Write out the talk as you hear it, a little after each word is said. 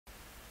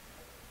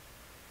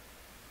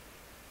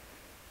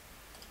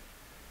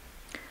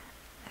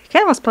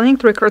I was planning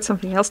to record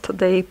something else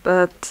today,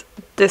 but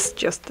this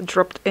just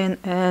dropped in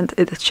and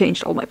it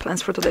changed all my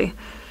plans for today.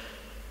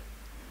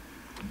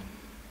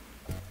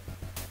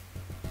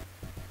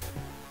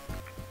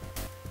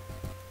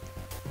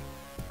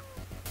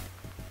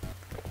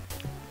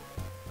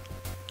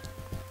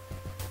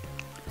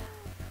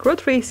 Crude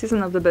 3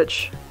 Season of the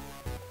Bitch.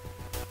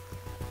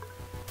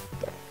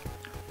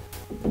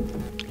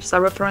 Just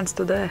a reference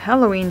to the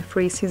Halloween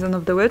 3 Season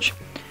of the Witch.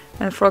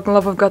 And for the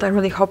love of God, I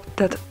really hope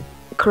that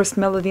cursed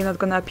melody not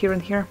gonna appear in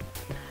here.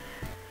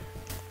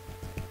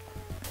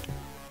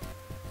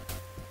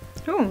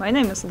 Oh, my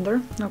name isn't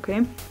there.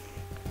 Okay.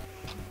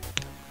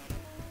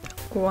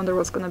 I wonder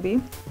what's gonna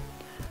be.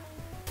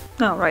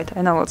 No, right,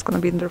 I know what's gonna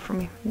be in there for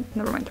me.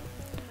 Never mind.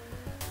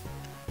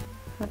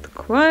 Had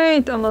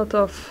quite a lot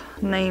of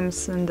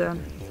names in the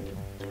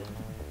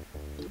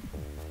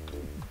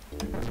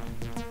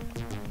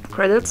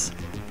credits.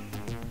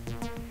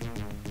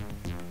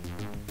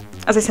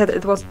 As I said,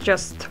 it was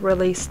just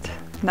released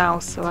now,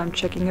 so I'm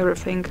checking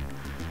everything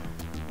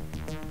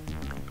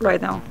right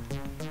now.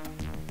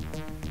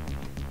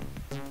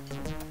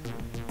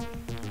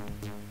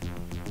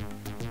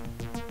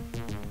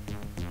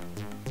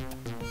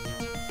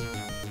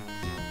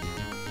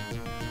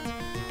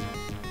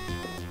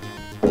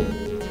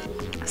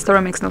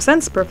 Story makes no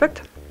sense,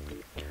 perfect.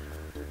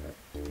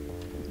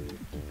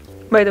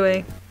 By the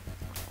way,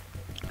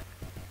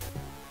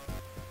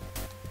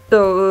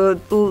 the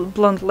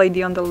blonde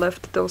lady on the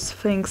left, those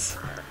things.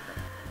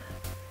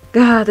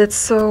 God, it's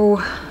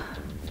so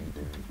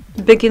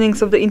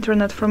beginnings of the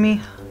internet for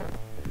me.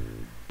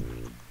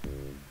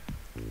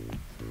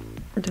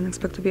 I didn't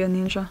expect to be a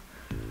ninja.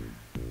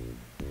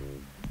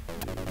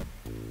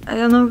 I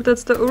don't know if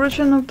that's the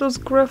origin of those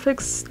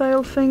graphics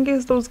style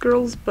thingies, those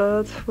girls,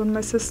 but when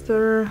my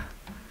sister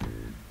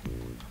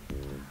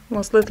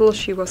was little,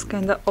 she was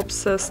kinda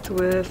obsessed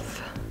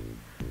with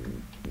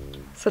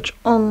such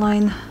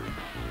online...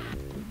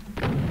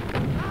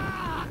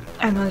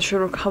 I'm not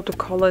sure how to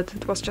call it.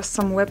 It was just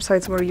some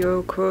websites where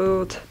you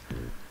could...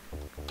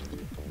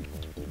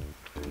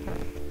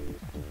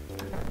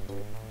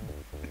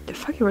 The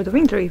fuck you were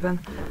doing there even?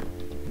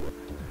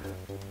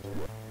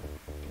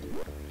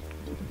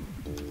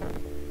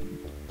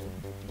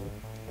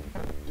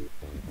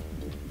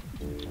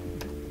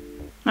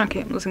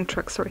 Okay, I'm losing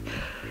track, sorry.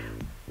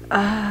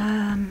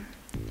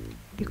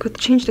 You could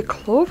change the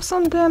clothes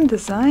on them,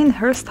 design,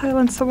 hairstyle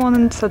and so on,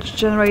 and such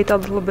generate a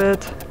little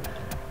bit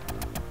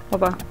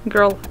of a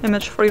girl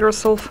image for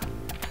yourself.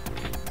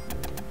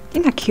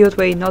 In a cute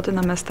way, not in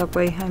a messed up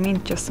way. I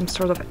mean, just some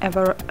sort of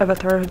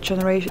avatar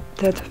generated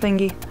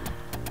thingy.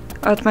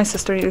 But my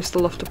sister used to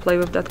love to play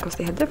with that because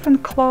they had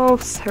different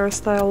clothes,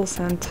 hairstyles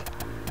and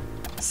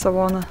so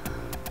on.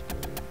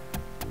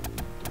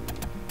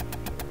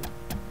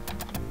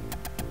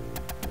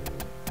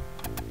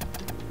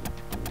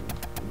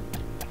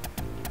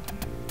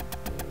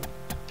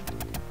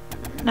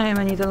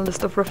 I need a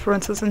list of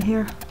references in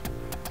here.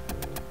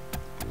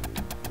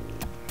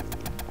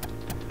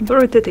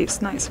 Blurry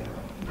titties, nice.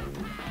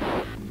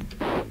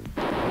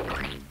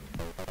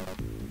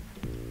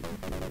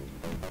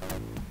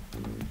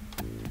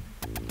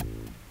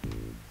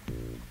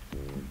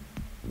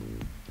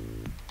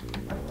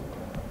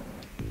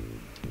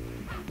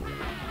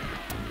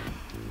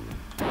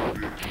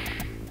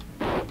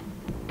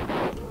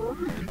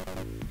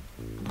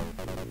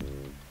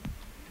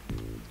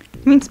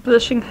 I mean,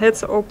 splashing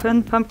heads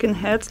open, pumpkin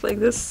heads like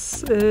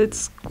this,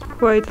 it's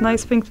quite a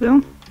nice thing to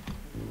do.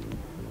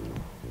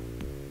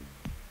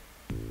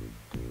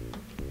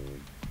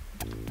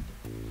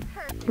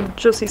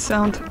 Juicy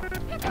sounds.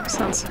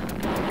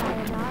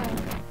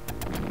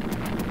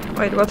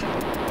 Wait, what?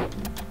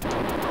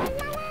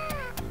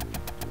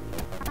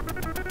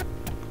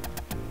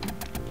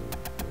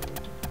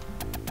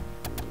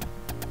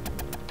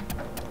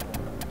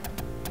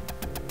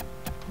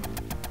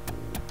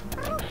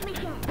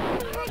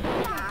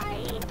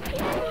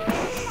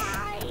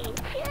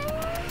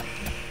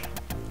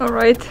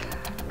 Alright.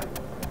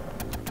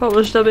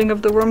 Polish dubbing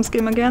of the Worms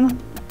game again.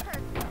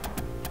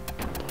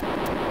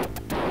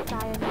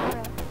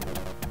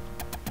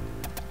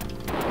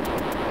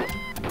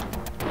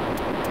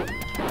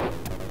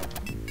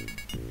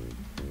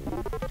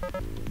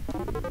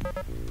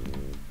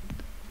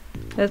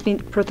 Let me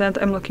pretend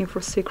I'm looking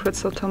for secrets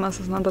so Thomas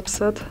is not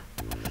upset.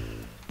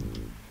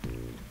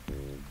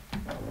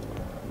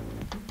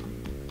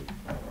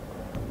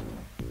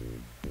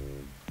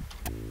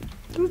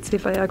 Let's see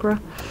Viagra.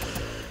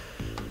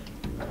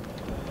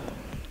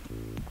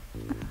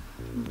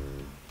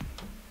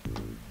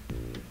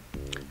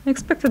 I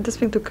expected this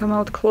thing to come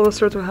out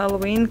closer to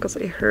Halloween because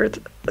I heard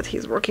that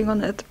he's working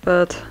on it,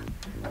 but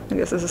I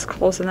guess this is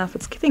close enough.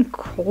 It's getting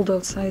cold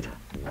outside.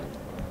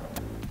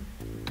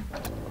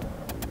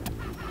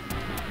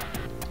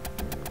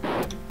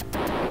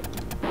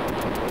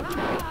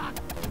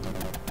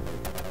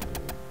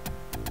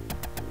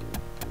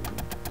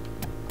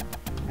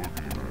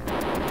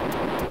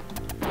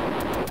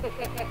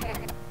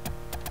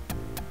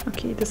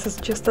 Okay, this is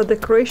just a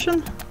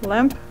decoration,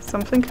 lamp,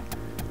 something.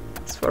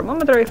 Because for a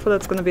moment there I thought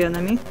it's gonna be an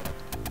enemy.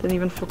 Didn't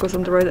even focus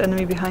on the right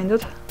enemy behind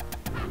it.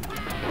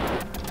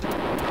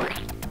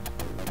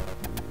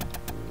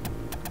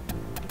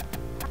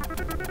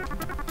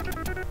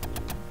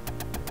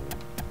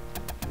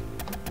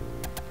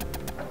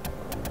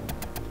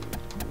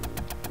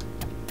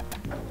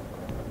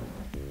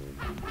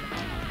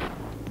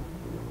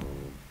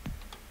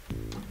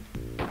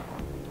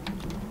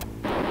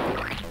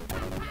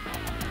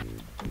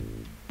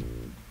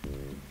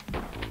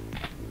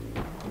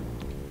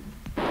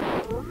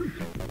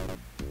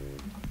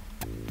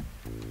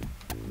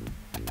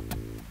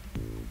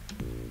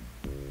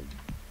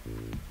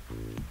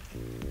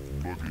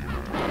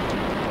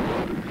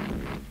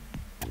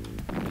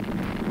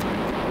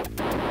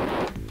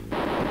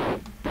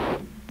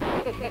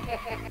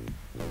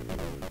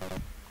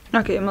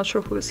 Okay, I'm not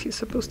sure who is he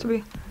supposed to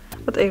be.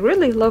 But I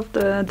really love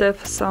the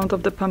death sound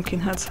of the pumpkin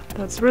heads.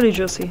 That's really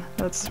juicy.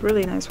 That's a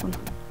really nice one.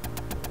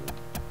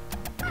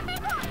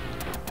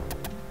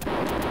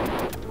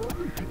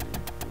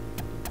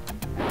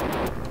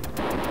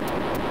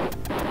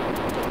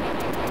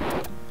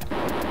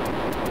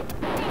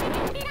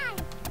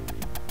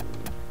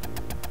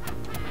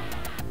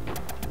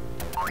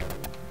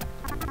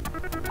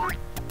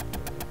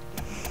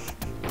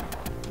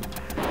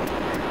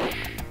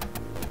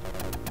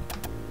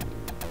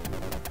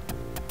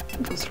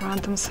 Those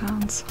random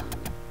sounds.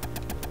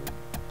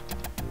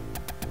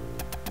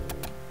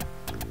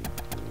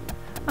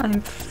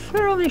 I'm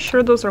fairly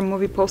sure those are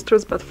movie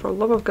posters, but for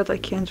love of God I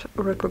can't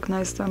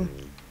recognize them.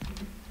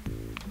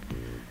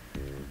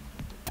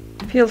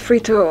 Feel free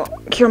to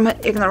cure my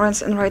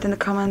ignorance and write in the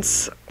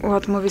comments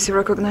what movies you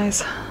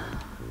recognize.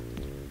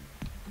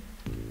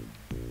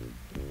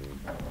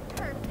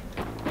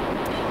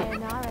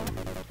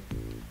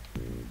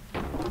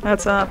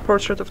 That's a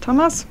portrait of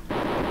Thomas.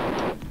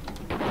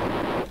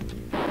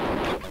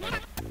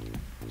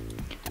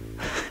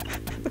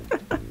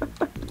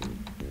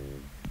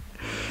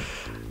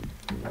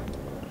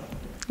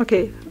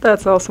 Okay,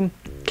 that's awesome.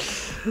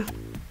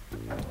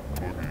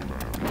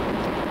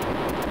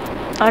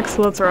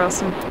 Axolotls are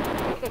awesome,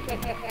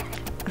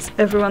 as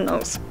everyone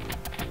knows.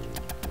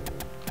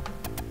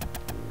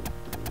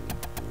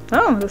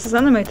 Oh, this is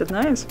animated,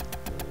 nice.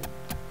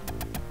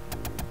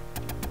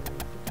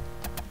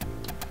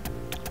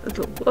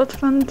 Little blood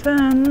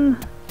fountain.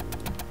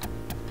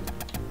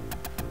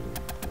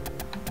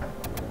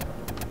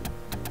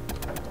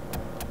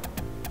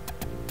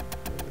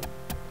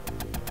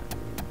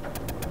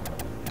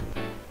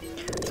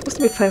 Supposed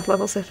to be 5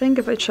 levels, I think,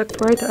 if I checked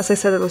right. As I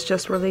said, it was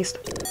just released.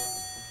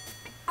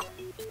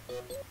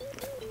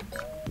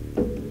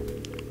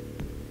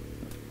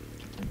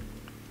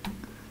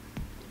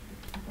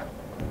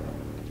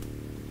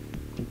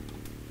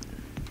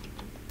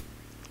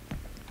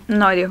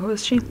 No idea who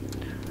is she.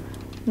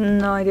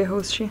 No idea who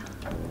is she.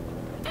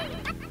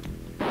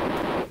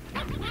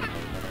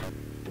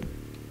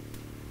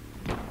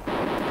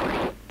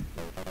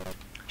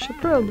 Should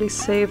probably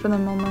save in a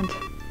moment.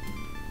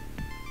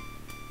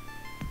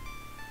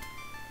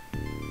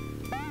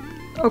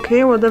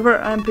 Okay, whatever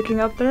I'm picking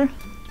up there.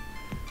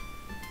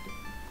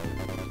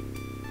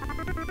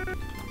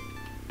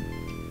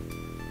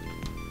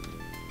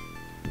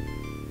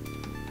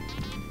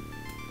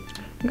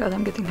 God,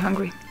 I'm getting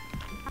hungry.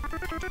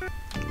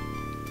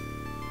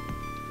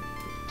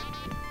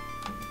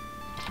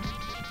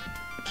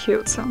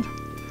 Cute sound.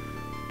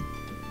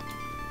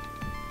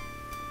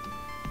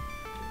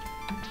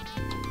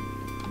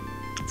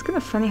 It's kind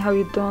of funny how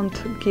you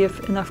don't give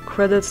enough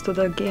credits to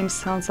the game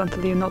sounds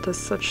until you notice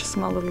such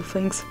small little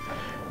things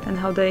and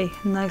how they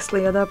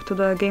nicely adapt to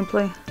the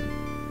gameplay.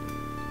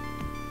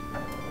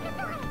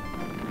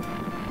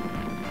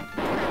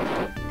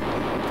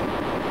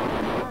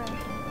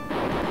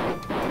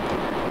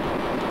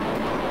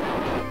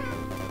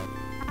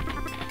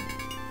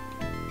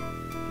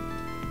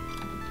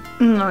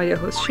 No idea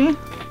who's she.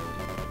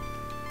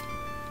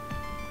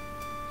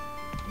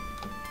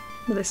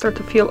 But I start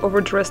to feel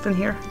overdressed in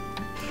here.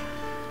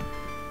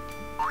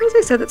 As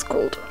I said, it's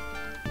cold.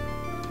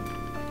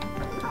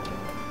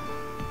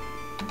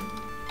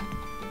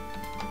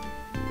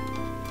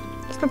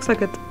 This looks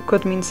like it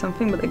could mean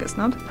something, but I guess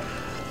not.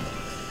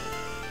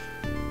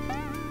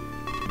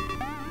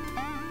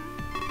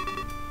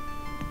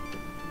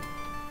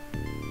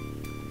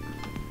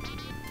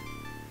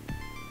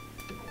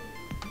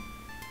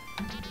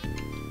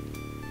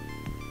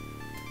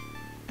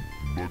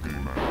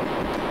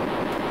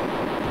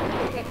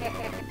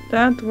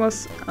 That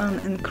was an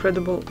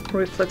incredible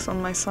reflex on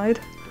my side.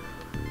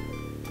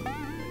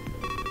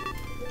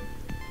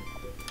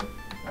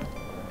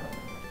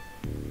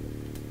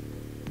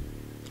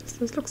 Does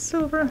this look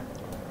silver?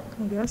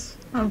 I guess.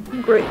 Oh,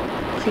 great.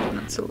 Key,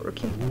 not silver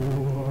key.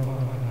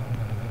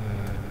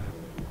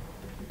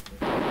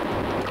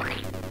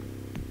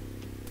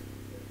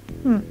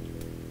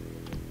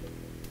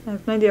 I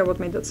have no idea what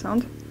made that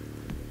sound.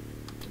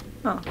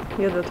 Oh,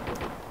 you did.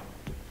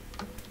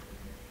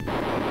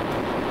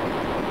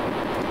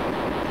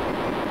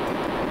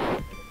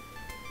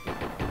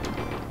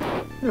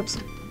 Oops.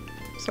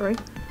 Sorry.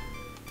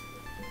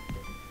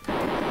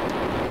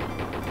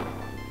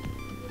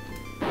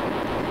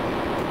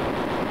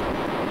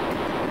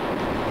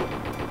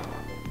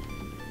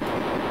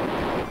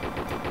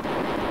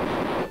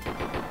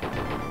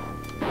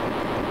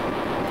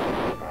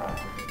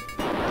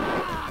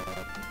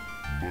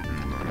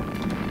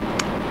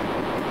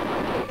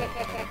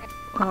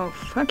 Oh,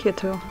 fuck you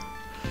too.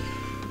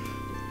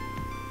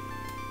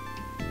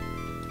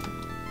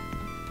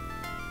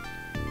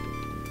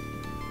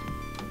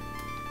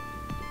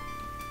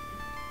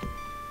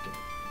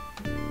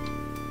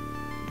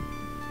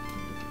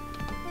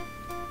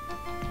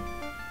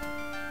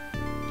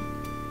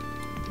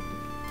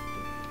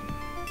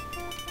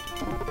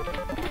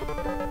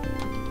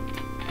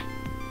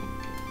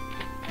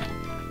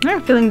 I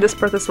have a feeling this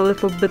part is a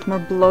little bit more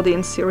bloody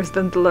and serious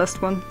than the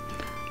last one.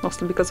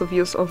 Mostly because of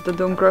use of the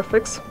Doom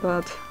graphics,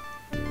 but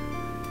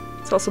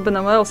it's also been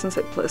a while since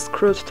I played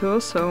Crude too,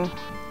 so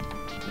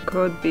it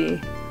could be...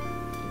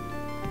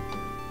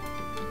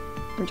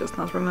 I'm just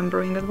not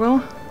remembering it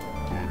well.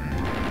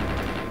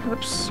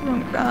 Oops,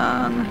 wrong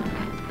gun.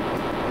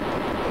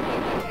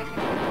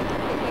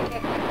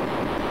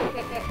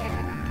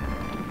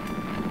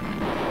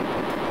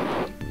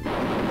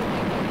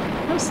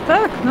 I'm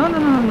stuck! No, no,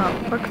 no,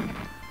 no, fuck.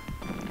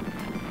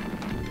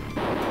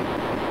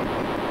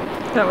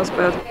 That was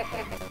bad.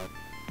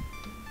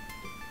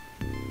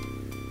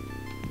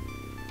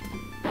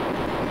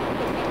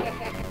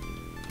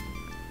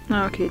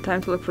 Okay,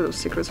 time to look for those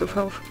secrets of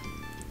health.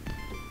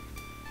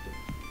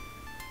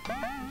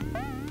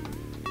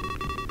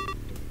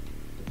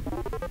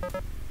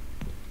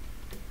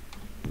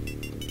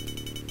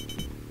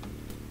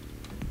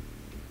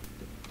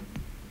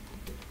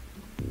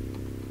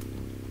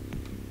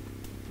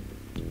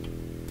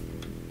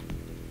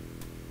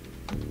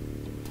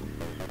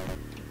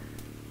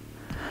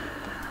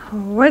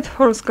 White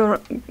horse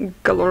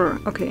galore.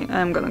 Okay,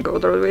 I'm gonna go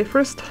the other way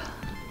first.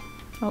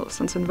 Oh,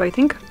 sounds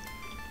inviting.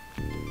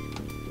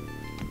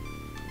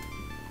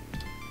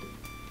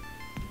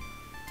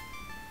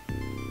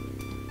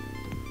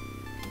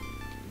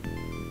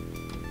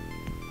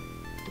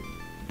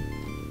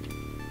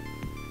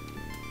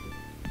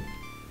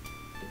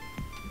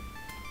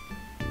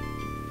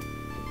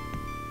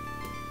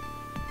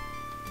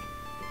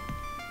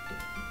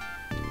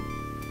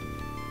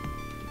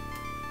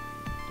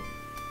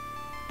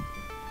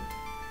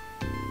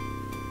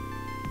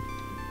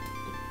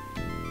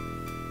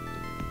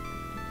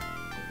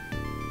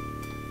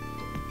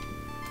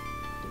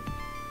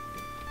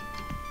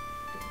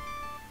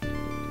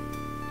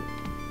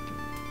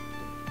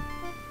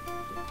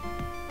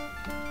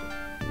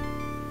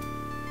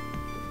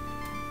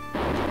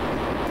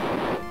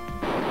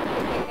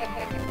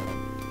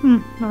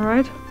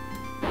 Alright.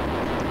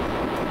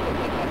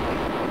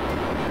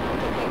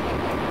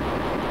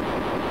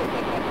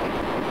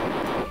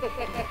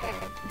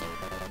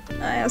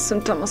 I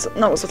assume Thomas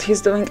knows what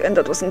he's doing, and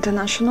that was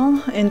intentional.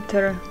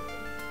 Intentional.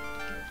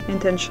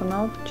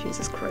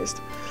 Jesus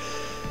Christ.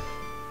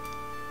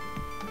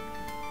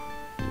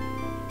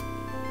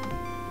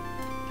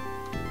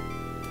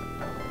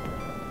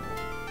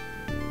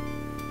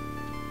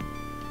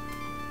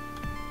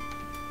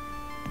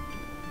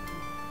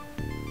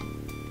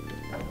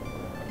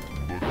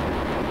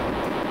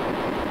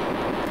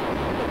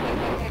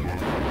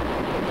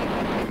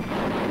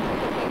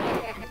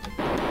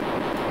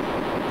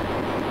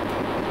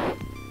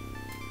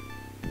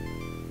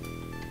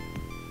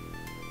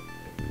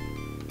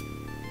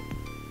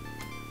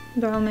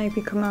 That'll make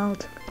me come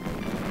out.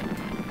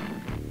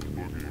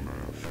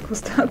 What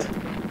was that?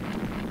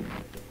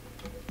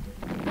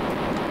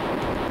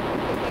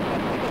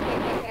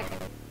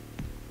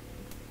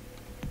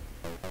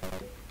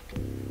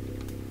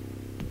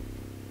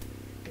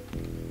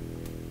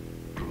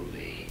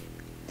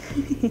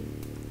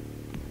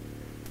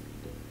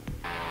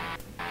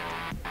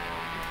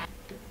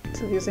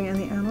 Still using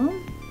any ammo?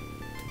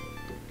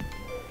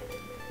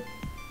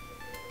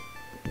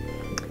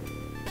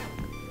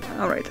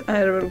 Alright,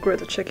 I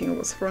regret checking it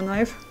was for a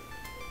knife.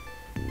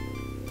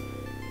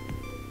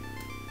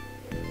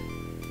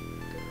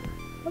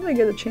 How do I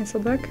get the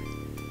chainsaw back?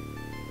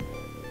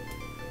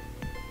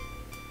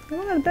 I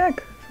want it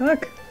back!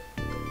 Fuck!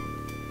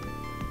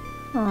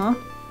 Aw,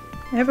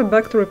 I have a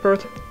bug to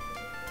report.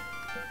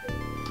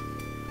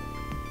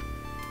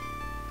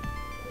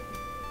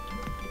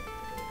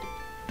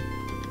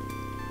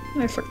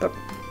 I fucked up.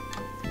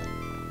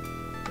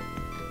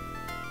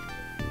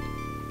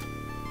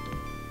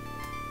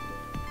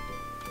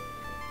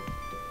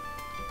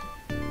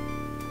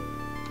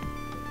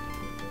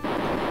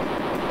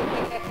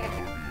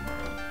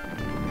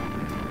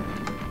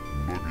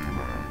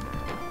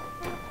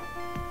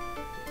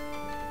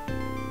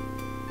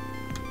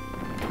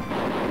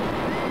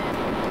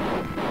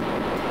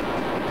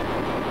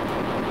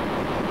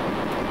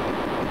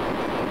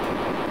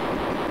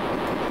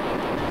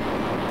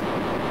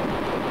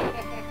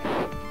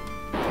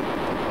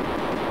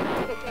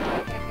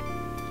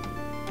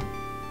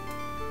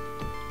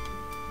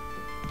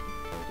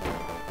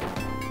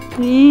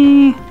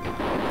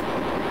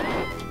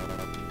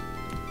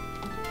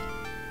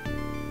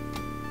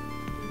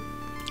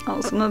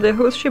 Also not the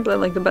host ship, but I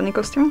like the bunny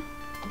costume.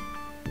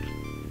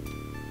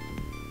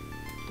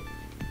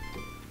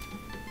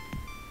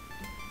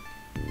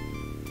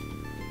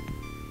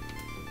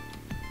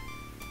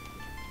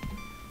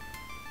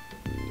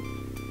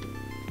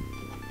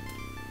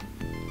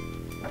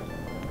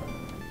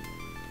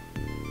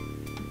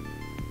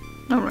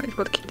 Alright,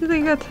 what key did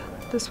I get?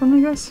 This one,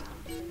 I guess?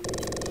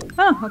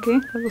 Ah, okay,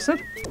 that was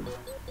it.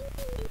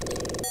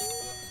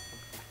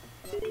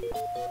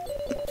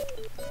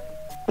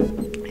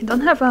 I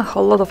don't have a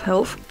whole lot of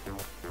health.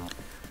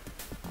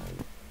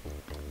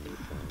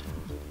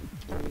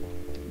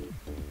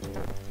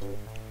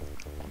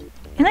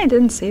 And I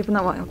didn't save in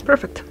a while.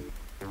 Perfect.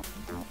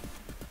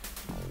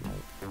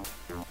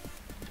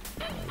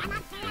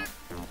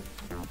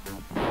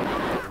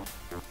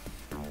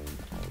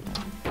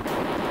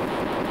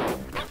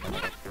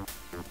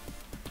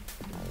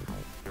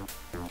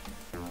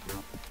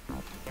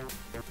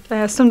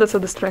 I assume that's a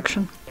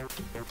distraction.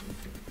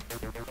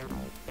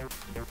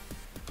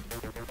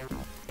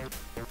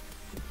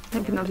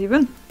 Maybe not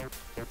even.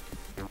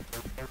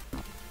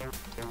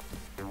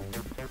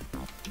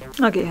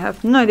 Okay, I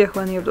have no idea who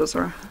any of those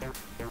are.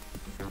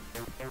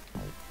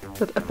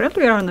 But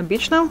apparently we are on the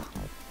beach now.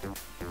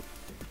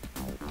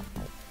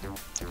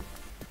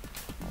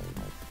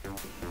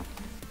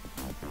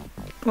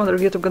 I wonder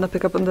if YouTube gonna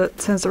pick up on the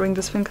censoring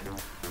this thing.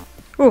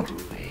 Oh!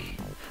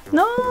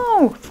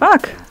 No!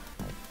 Fuck!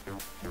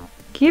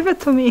 Give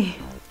it to me!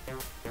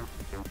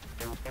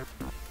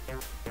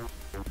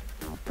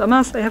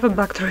 Thomas, I have a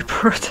bug to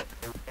report.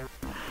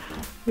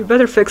 You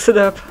better fix it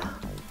up.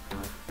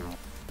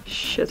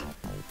 Shit.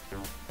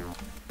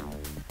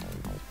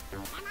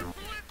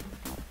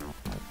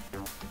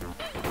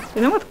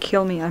 You know what?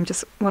 Kill me. I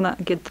just wanna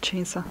get the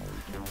chainsaw.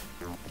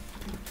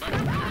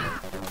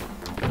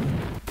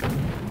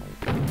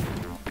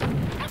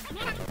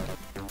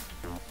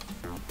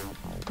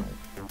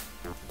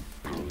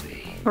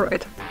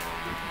 Alright.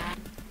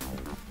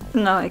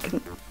 Now I can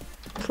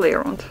play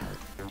around.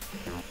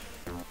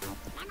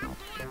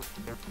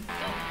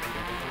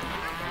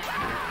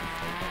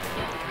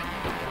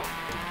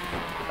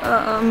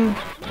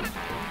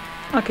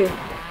 Okay.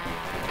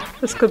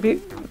 This could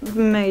be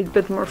made a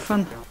bit more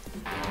fun.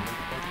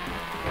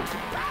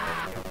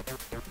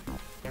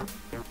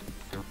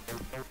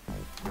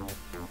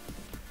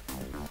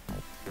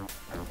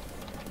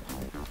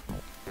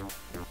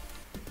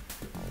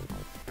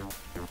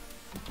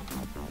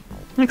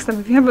 Next time,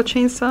 if you have a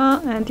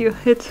chainsaw and you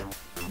hit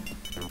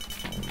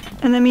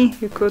enemy,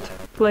 you could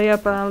play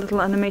up a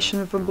little animation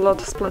with the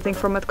blood splitting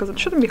from it, because it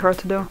shouldn't be hard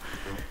to do.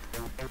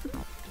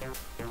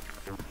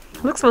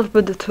 Looks a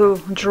little bit too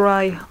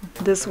dry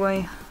this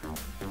way.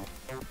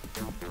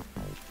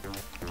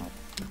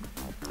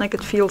 Like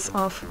it feels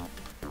off.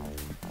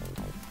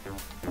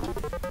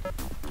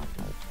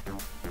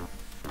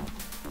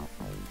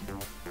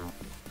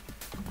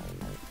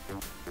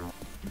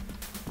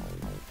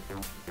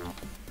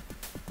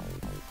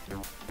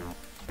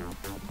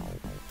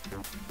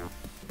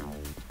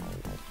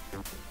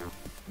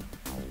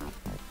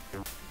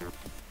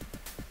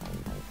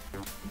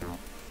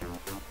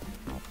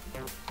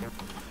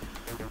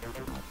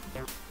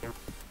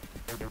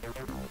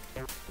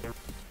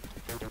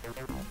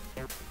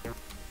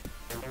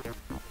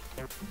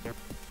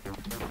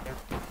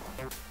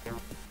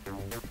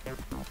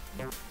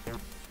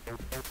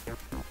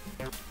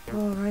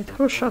 Alright,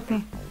 who shot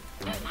me?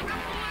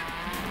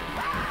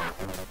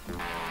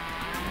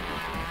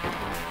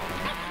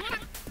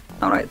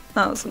 Alright,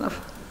 that was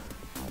enough.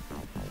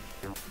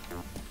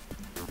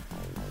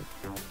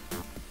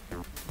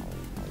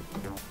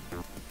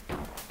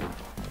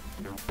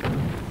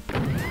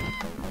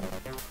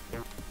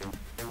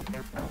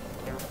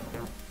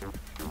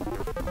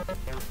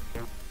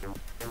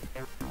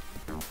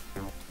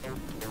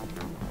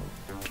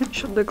 Can I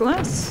shoot the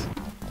glass?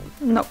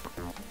 Nope.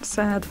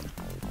 Sad.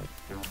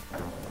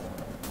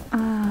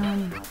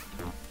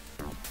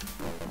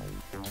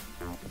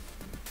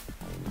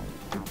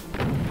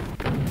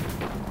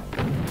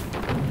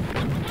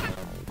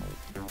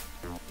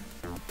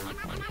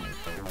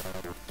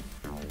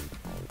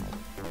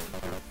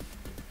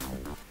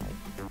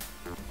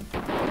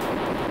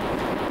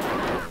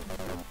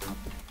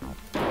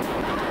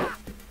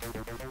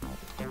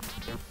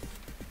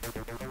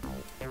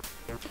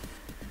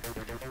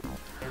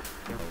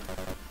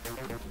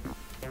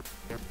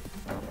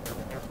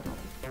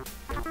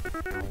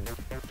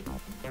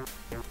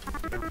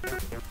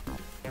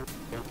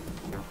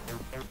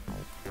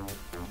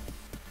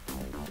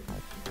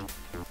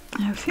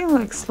 I feel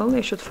like slowly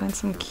I should find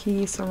some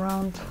keys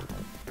around.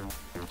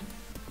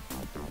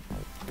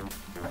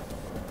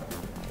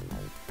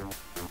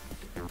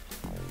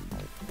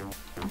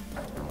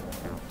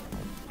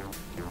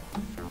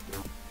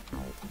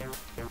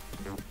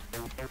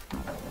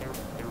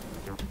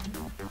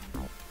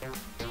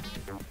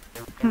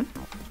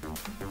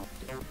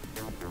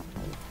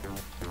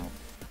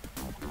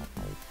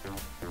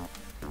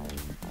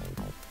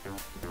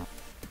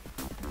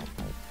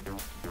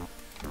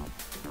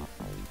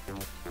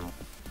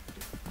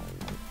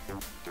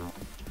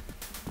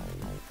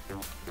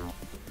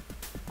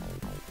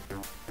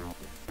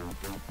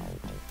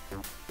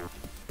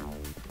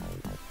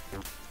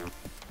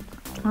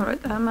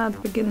 Alright, I'm at the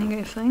beginning,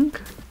 I think.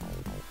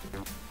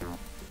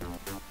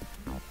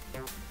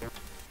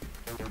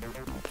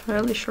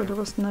 Fairly sure there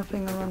was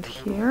nothing around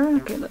here.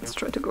 Okay, let's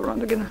try to go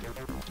around again.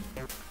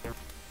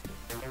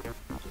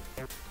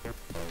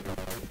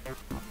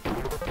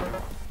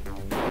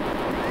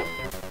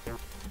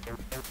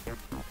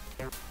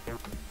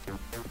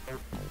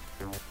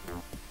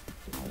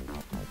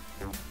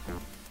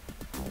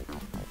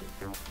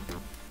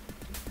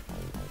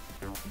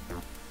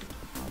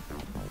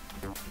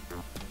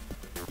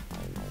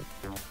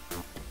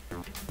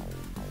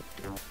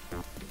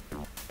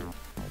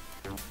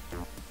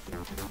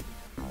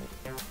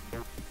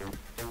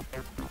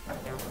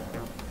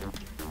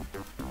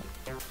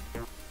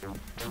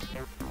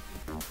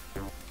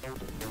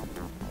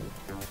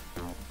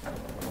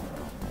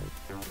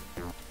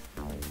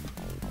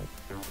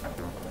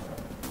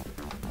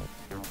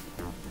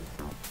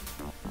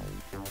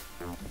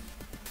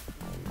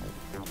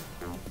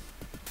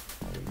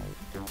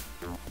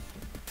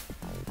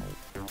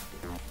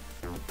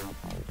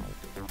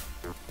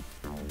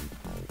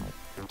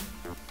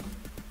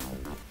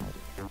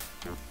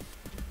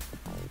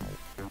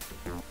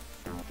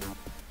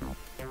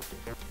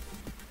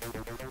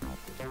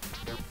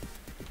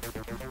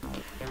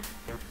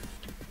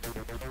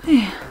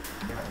 Yeah.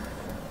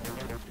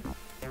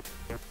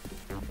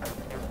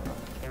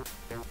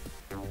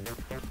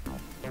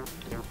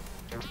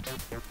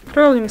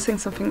 Probably missing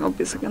something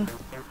obvious again.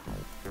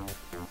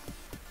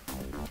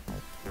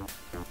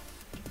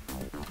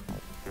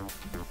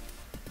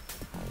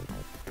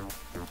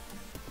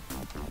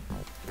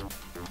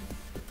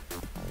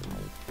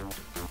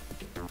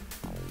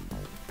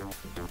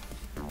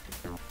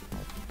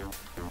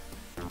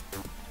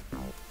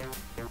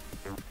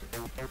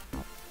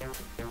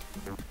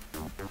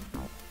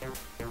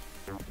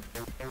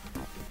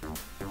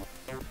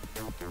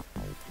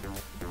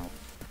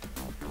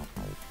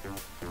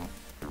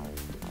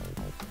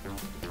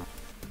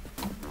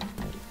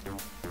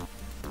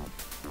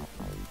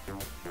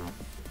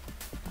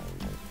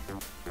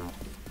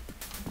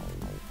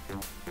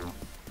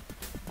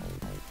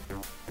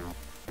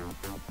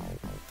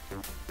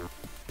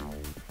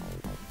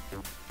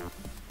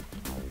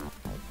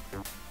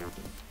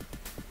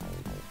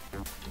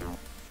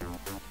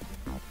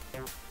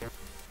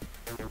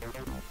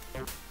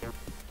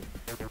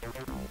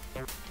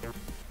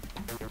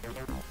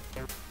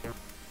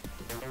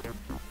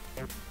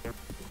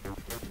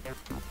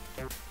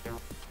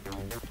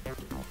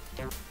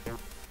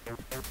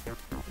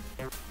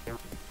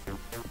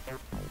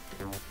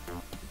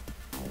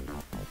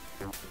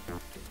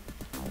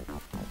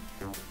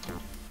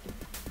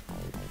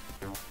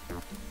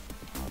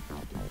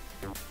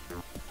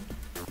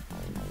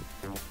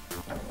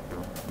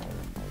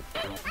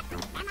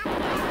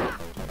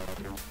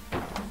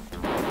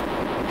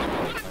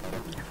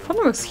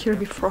 I was here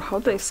before. How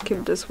did I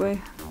skip this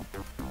way?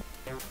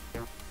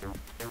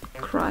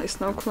 Christ,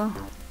 no clue.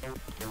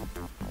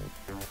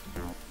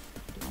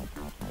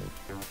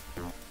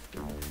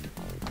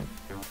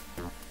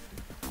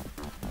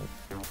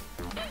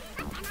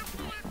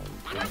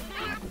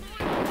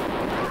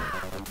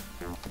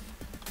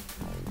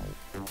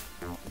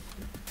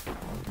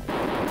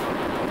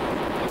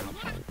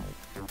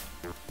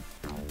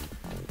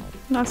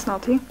 That's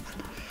naughty.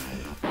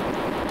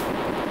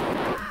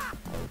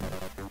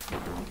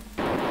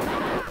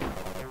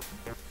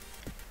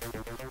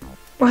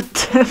 What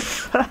the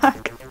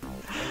fuck?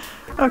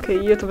 Okay,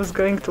 YouTube is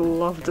going to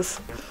love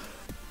this.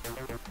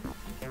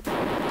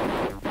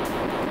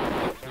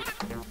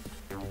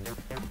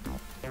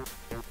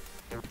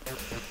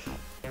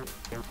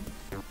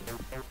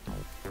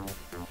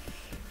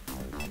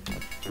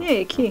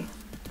 Yay, key.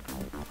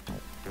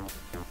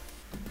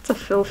 It's a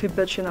filthy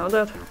bitch, you know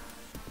that?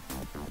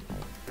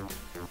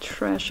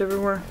 Trash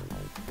everywhere.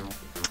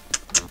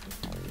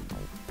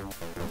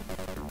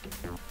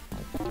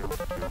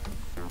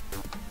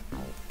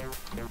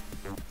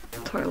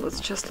 Toilets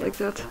just like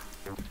that.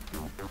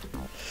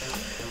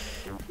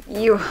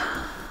 You.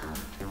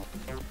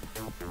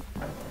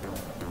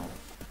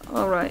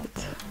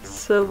 Alright.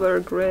 Silver,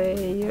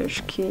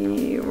 grayish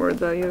key. Where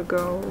do you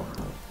go?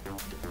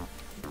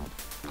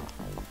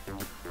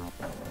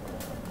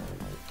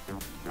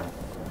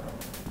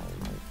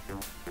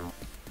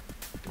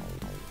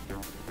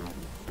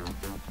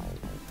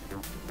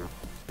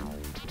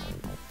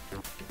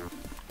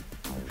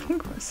 I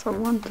think I saw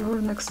one door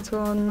next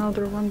to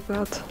another one,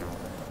 but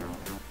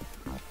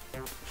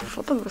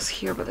I thought it was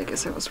here, but I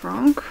guess I was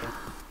wrong.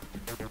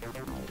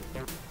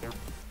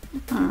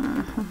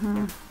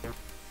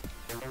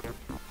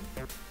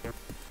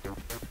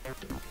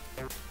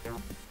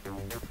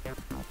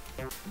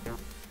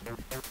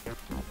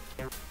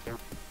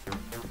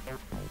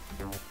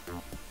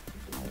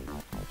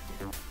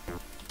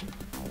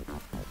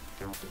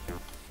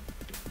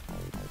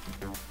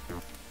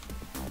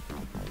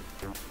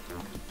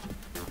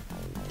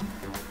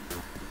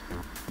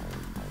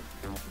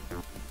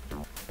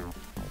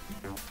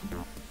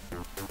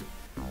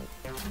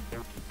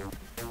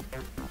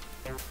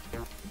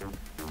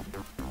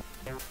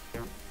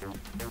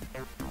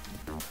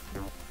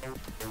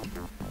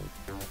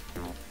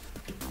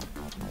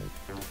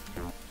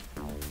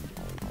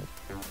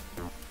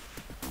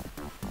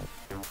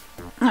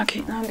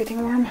 Okay, now I'm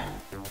getting warm.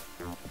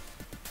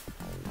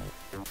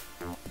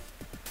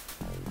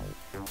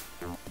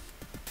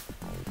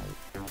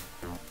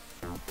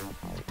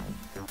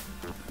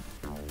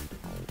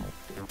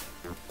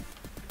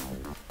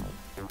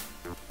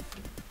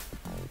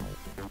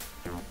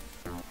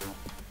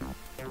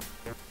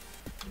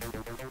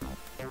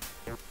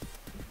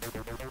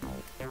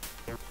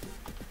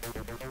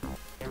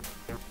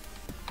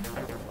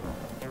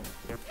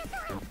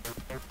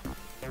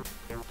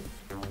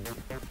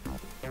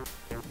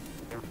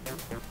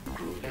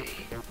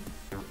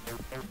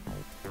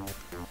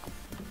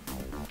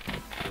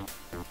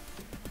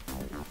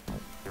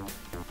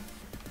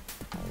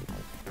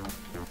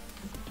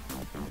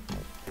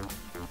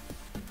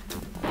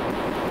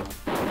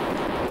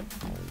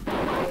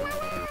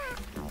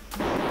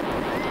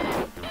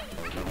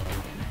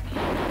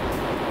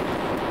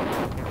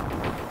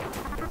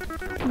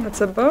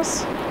 That's a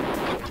boss.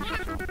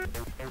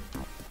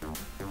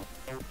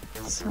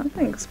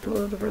 Something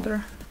exploded over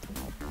there.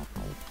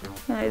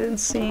 I didn't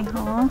see,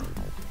 huh?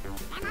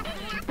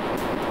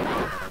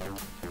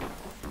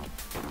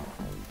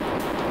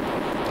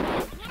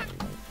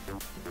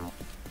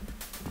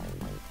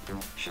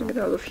 Should get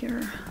out of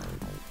here.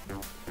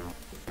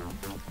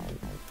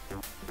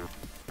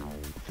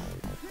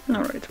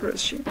 Alright, where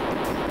is she?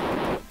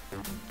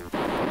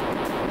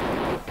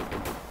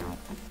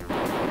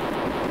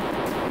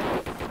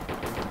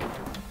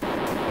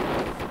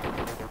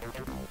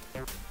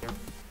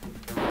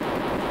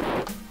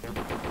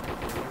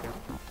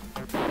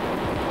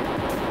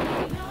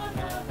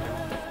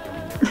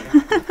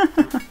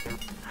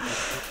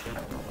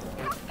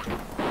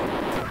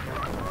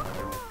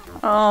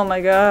 Oh my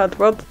god,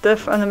 what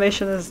death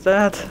animation is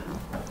that?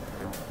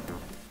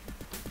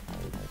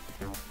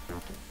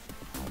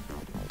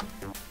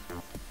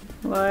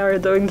 Why are you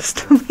doing this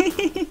to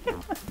me?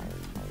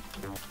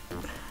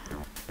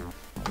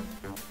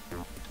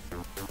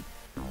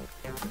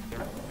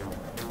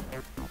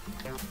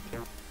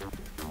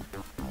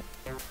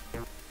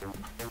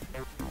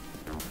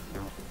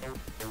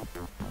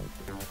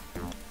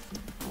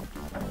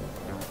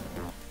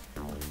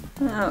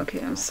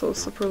 Okay, I'm so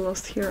super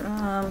lost here.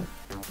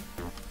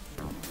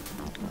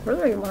 Where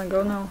do I want to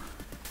go now?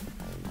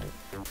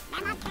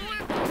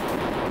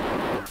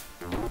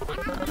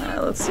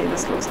 Let's see how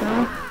this looks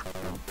now.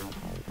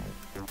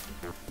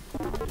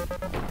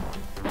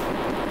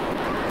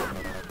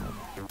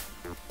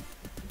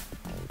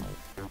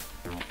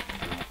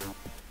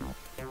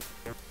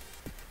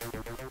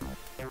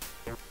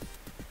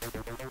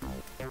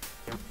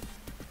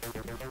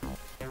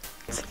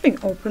 Something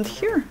opened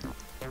here.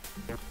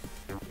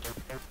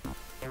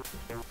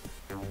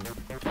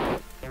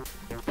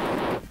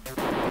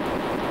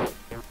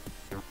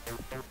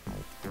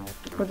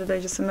 Or did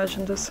I just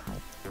imagine this?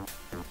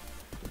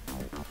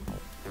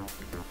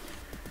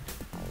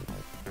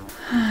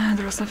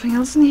 There was nothing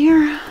else in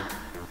here.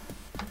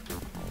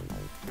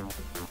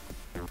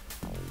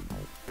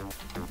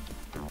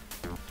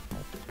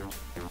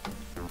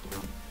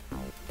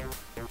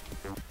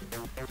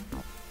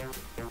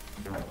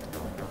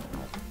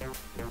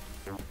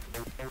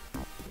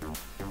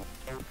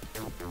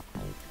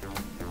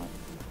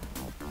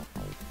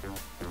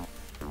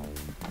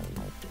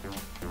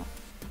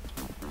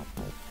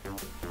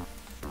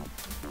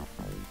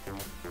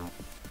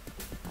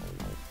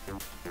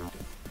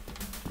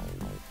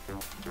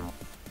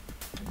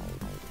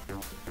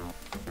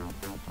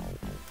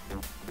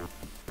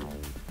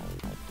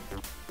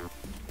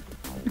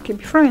 Okay,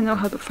 before I know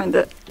how to find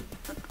the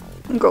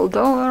gold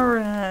dollar,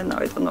 no,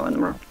 I don't know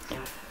anymore.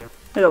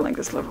 I don't like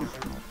this level.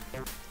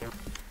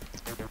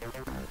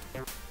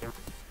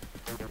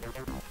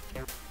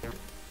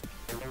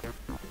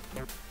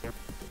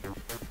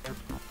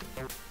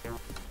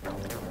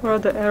 Where are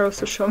the arrows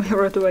to show me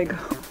where do I go?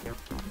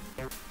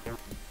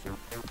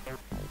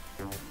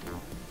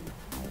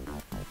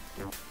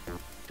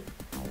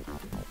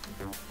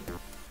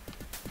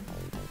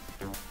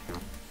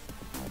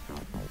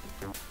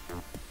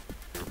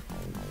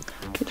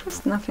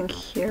 Nothing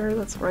here,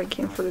 that's where I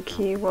came for the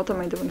key. What am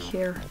I doing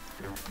here?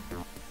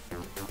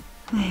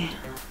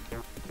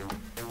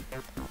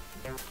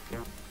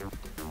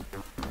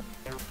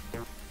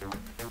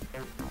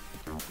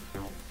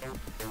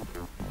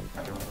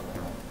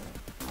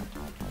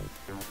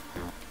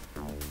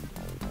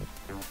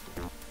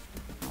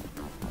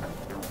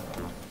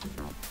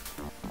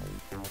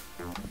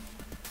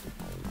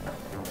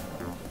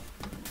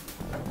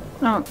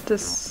 Oh,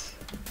 this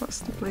was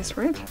the place,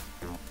 right?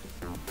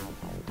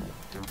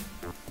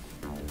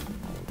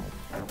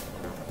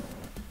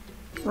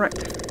 Right.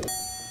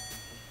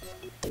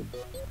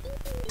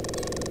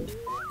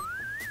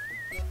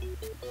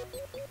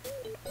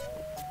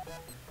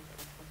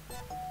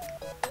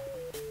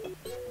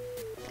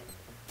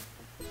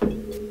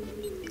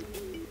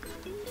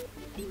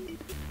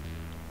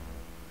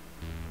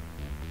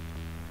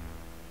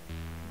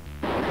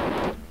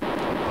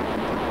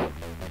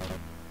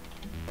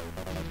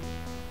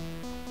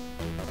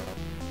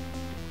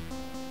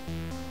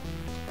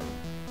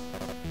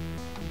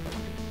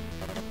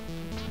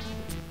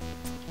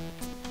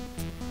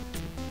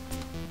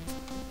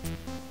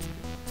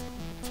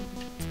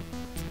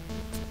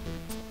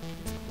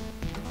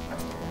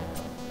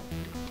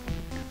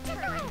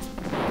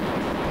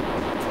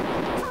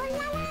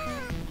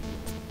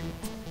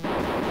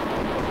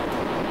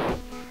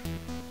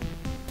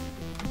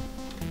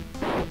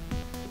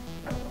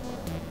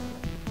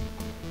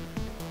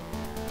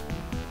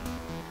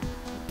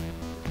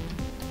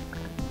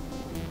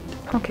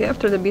 Okay,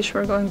 after the beach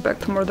we're going back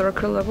to more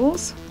darker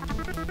levels.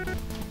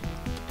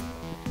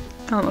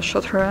 I almost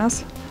shot her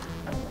ass.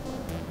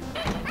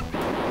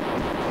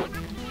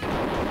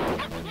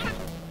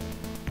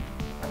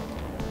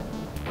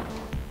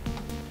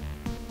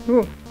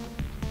 Ooh.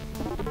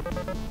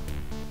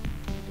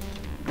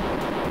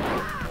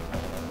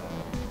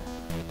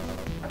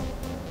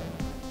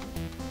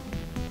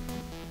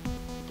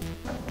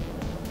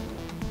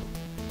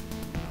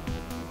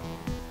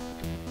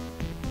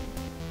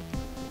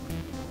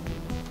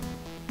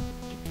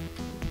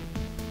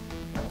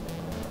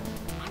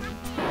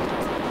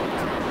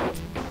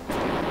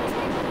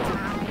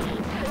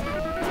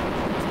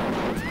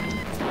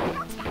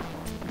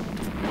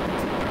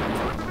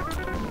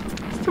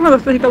 I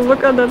want to take a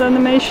look at that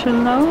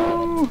animation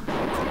now.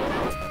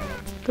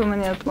 Too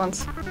many at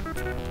once.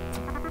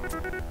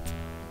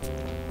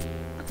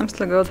 I'm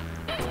still good.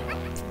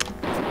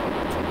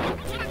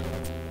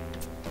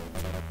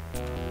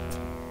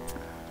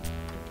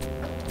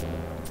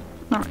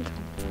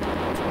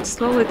 Alright.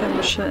 Slowly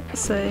time to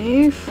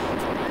save.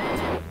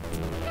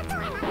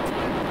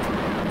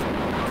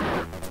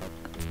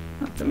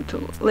 I'm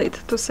too late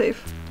to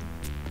save.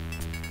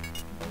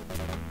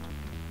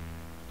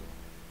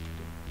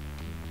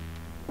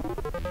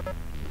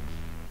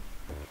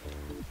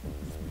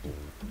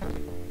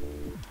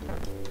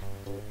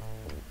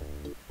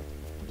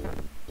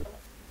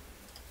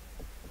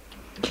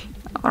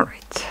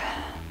 Alright.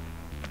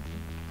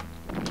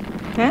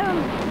 Yeah.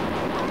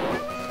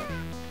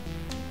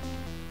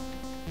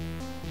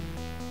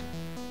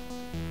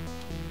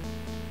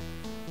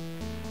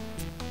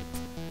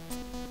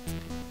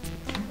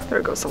 There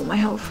goes all my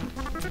health.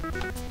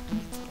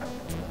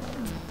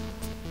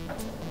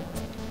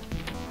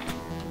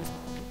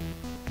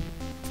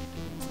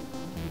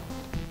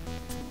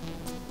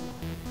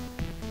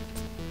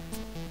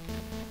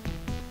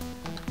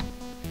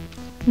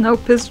 No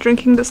piss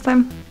drinking this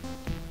time.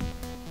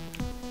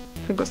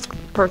 I think it was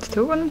part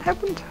 2 when it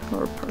happened,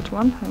 or part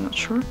 1, I'm not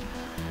sure.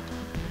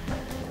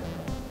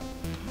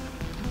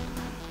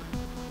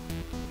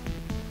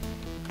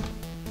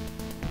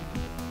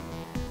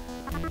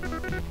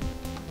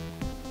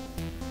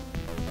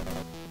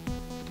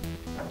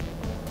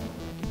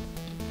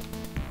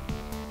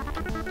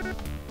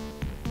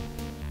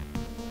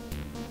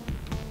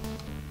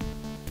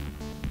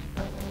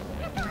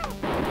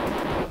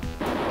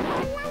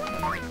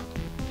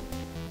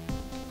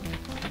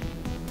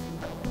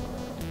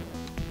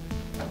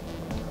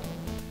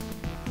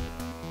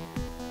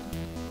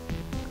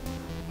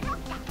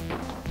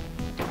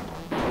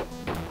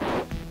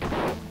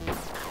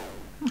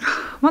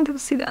 I wanted to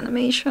see the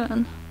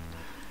animation.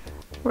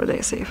 Where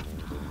they save.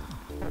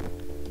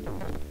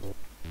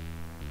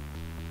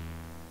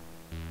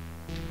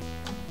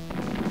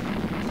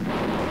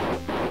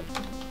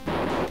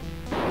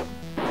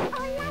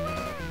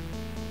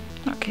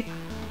 Okay.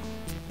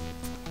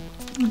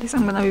 At least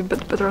I'm gonna be a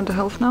bit better on the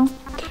health now.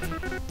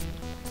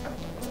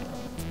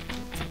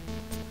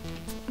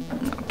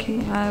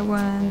 Okay, I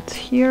went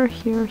here,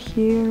 here,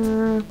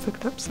 here,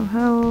 picked up some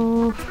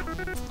health.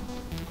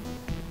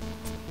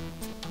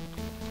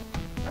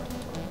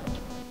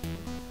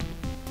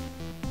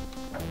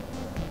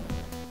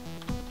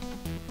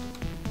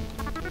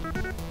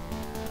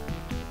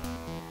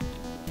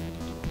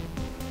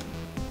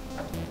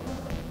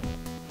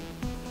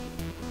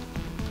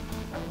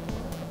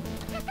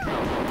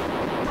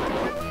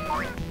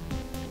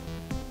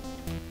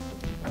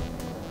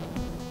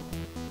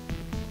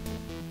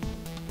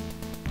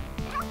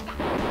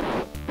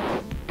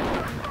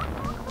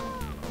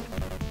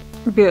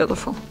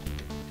 Beautiful.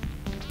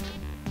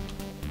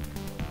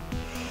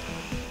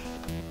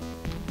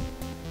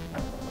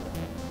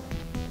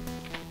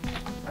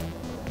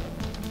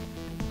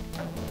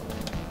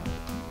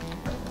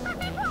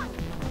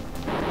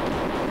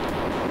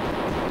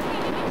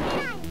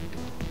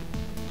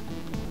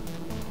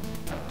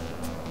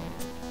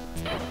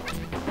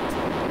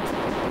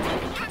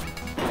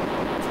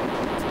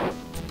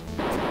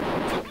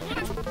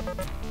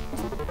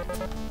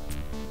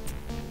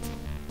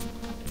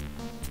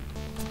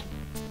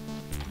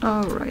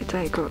 Alright,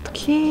 I got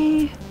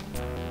key.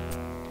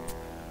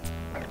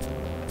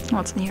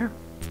 What's in here?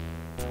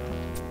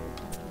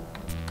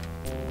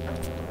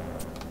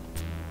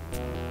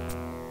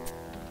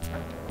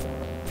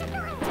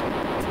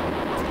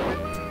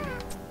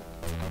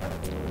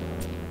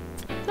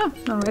 Oh,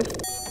 alright.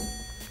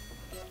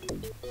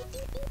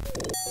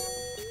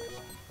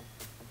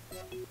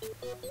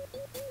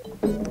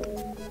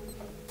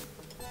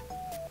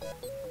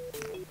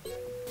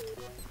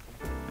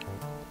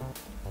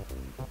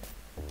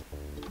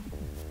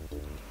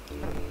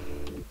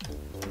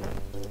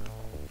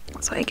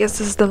 So I guess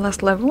this is the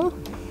last level.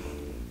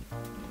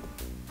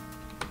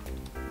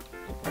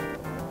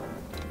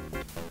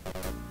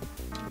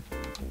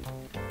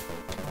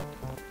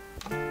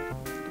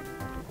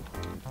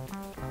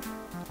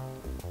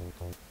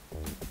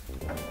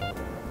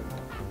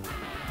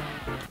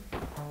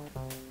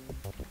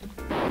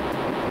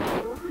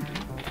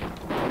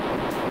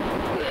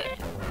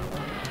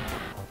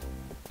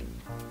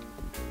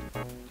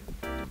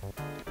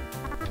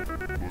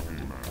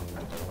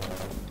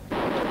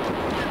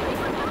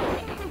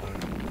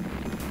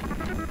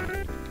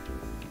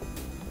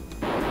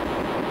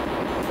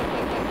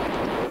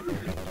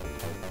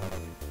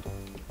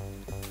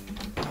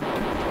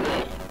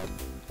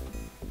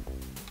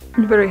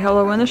 Very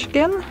Halloweenish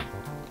again.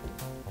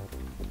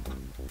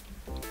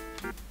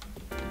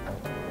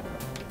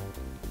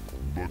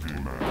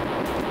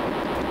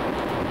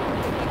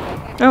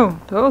 Oh,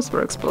 those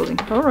were exploding.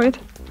 Alright.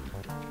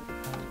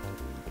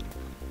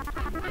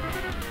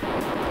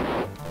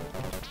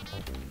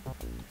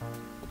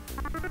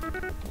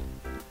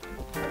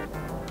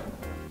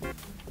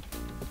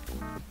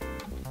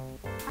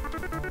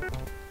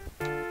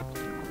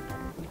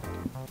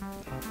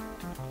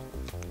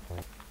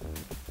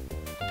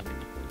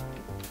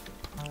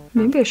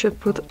 Maybe I should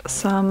put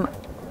some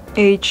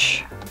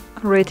age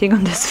rating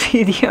on this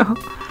video.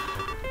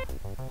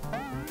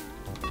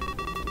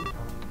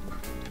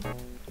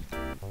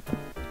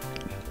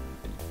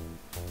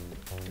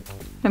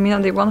 I mean,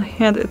 on the one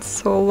hand, it's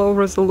so low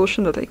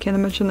resolution that I can't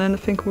imagine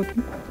anything would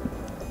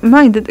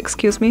mind it,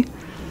 excuse me.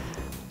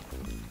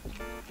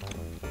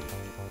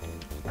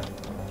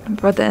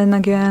 But then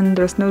again,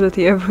 there's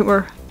nudity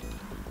everywhere.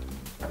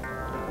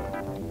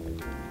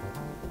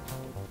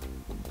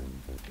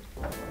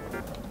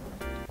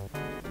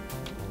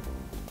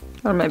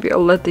 Or maybe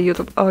I'll let the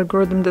YouTube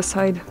algorithm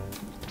decide.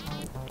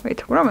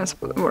 Wait, where am I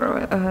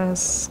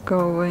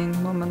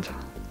going? Moment.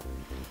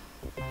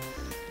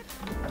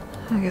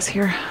 I guess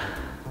here.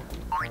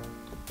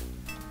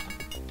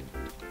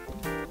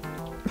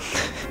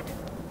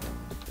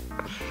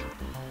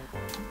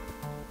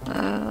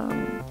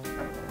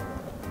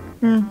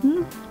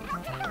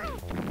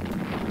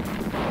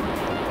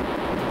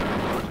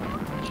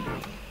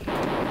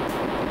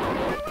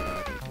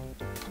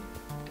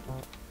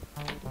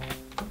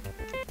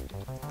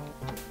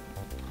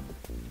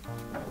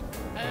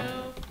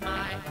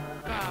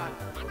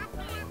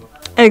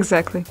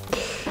 Exactly.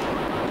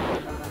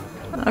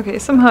 Okay,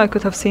 somehow I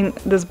could have seen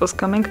this boss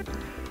coming.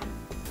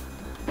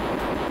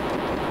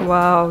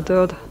 Wow,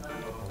 dude.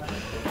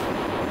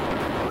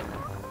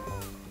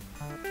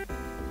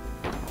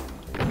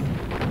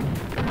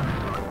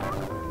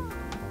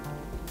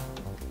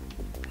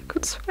 I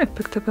could swear I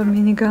picked up a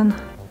minigun.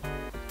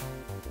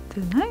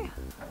 Didn't I?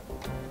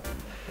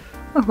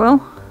 Oh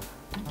well.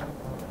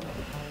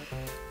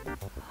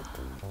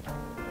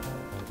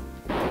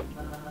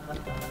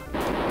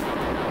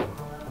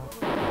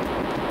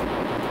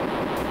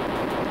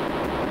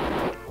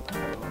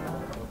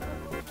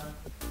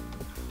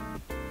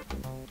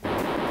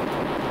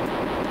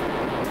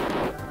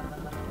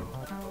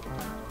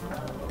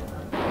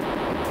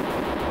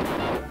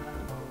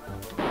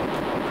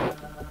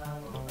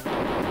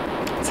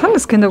 Sound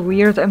is kind of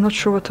weird, I'm not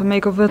sure what to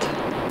make of it.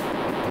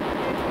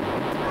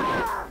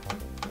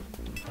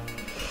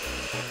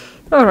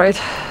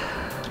 Alright.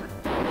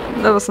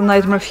 That was a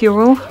nightmare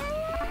fuel.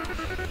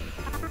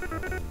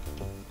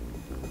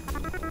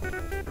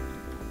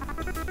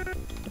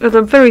 But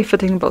a very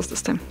fitting boss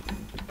this time.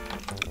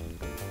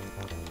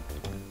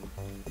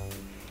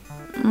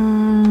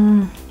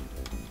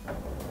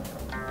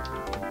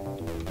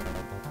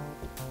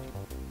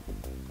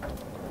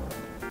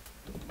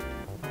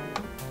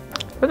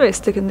 Where do I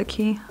stick in the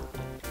key?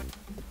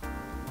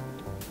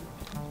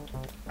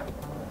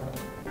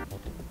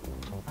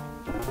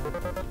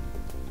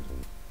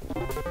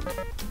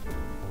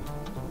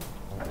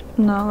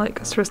 No,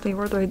 like, seriously,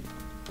 where do I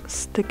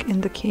stick in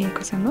the key?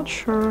 Because I'm not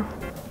sure.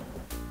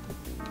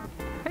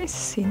 Have I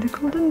seen the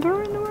golden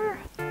door anywhere?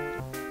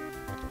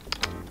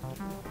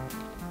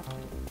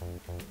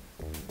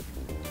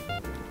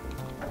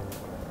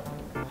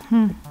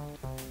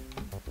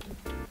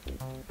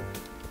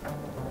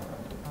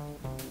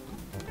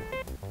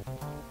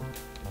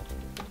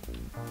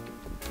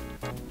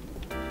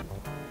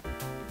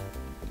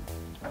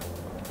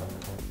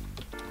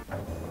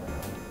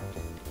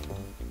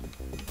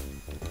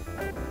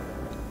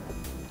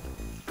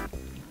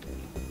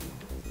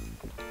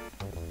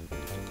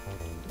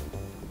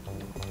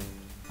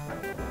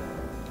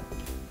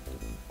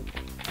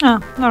 Ah,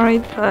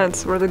 alright,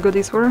 that's where the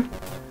goodies were.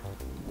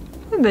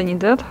 And I need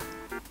that.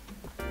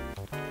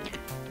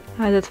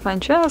 I did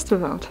find just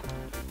about.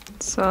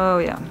 So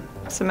yeah,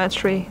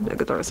 symmetry, the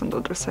guitar is on the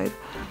other side.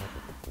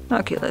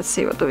 Okay, let's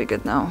see, what do we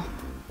get now?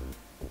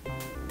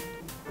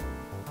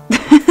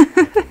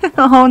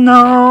 Oh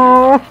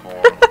no!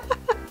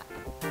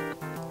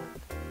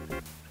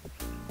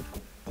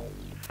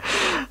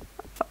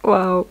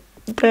 Wow,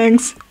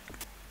 thanks.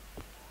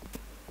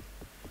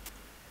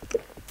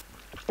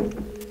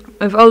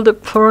 With all the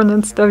porn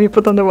and stuff you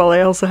put on the wall,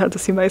 I also had to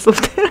see myself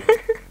there.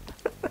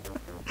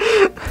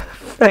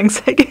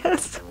 Thanks, I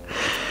guess.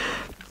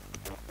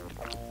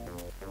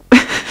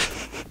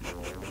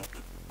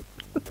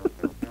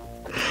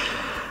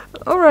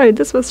 Alright,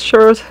 this was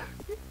short,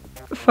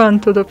 fun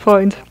to the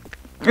point.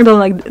 I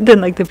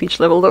didn't like the beach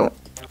level though.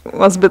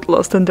 Was a bit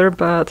lost in there,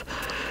 but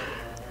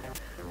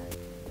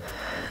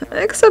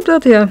except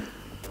that, yeah,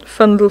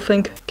 fun little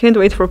thing. Can't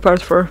wait for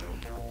part 4.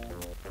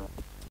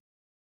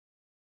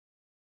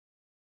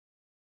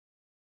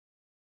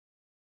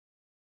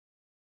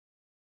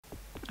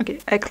 Okay,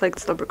 I clicked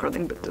stop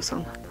recording a bit too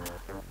soon.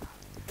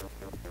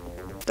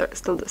 There is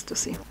still this to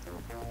see.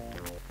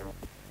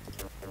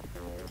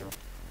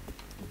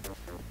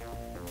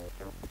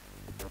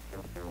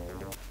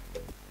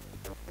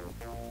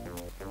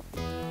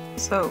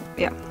 So,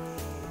 yeah.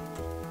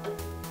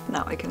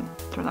 Now I can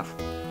turn off,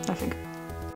 I think.